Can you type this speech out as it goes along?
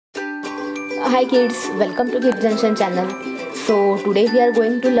Hi kids, welcome to Kid Junction channel. So today we are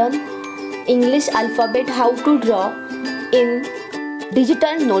going to learn English alphabet how to draw in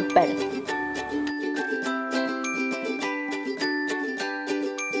digital notepad.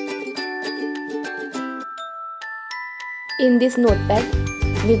 In this notepad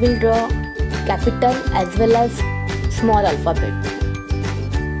we will draw capital as well as small alphabet.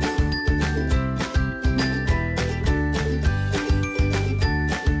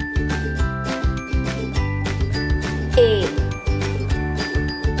 A,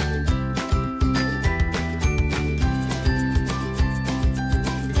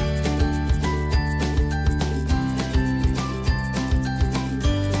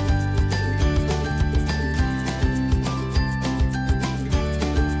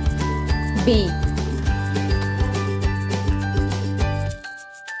 B,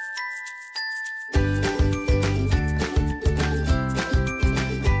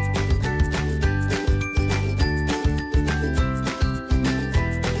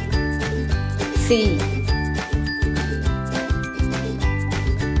 C,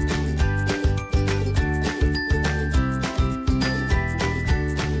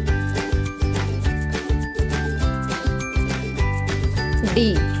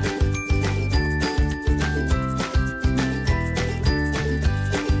 D,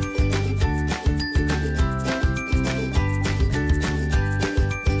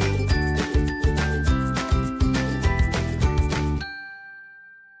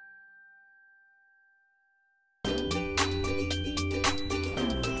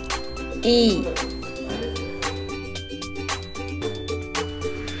 E,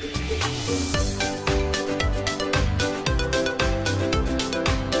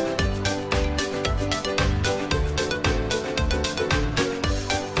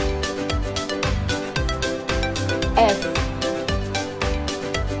 F,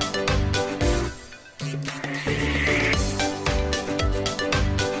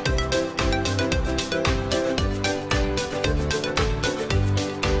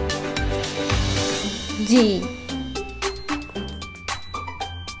 G,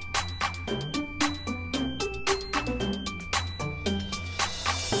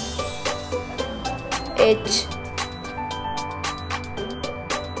 H,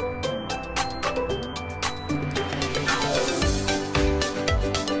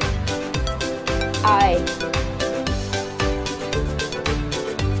 I,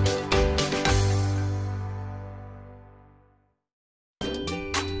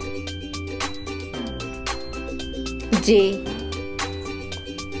 J,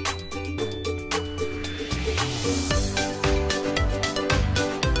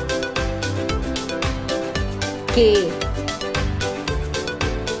 K,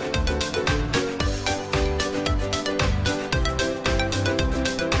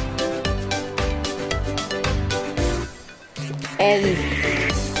 L,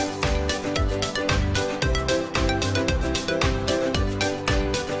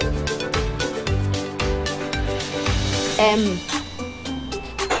 M,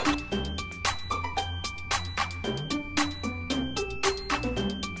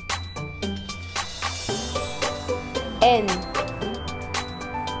 N,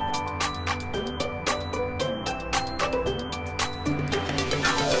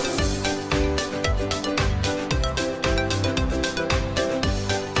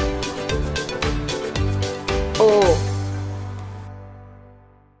 O,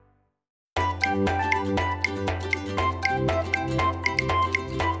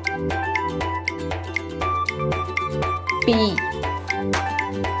 P,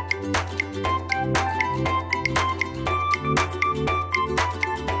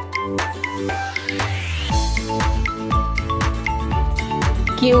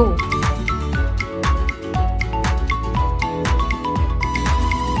 Q,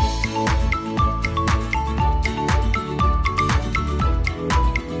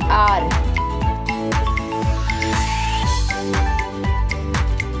 R,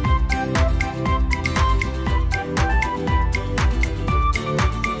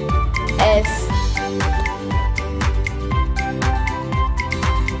 S,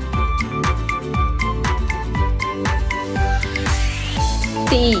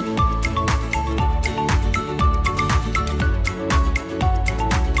 T,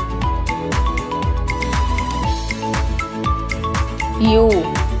 U,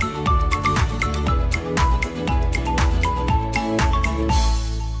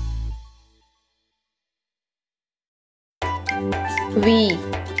 V,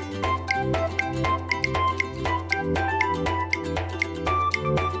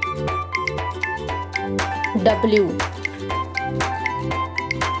 W,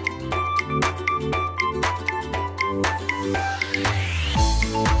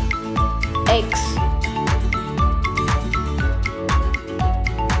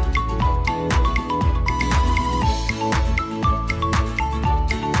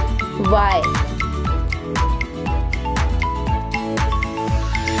 Y,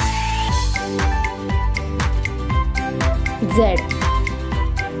 Z.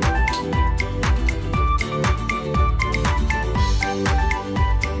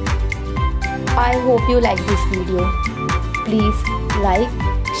 I hope you like this video. Please like,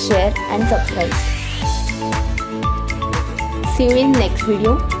 share and subscribe. See you in next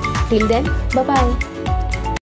video. Till then, bye bye.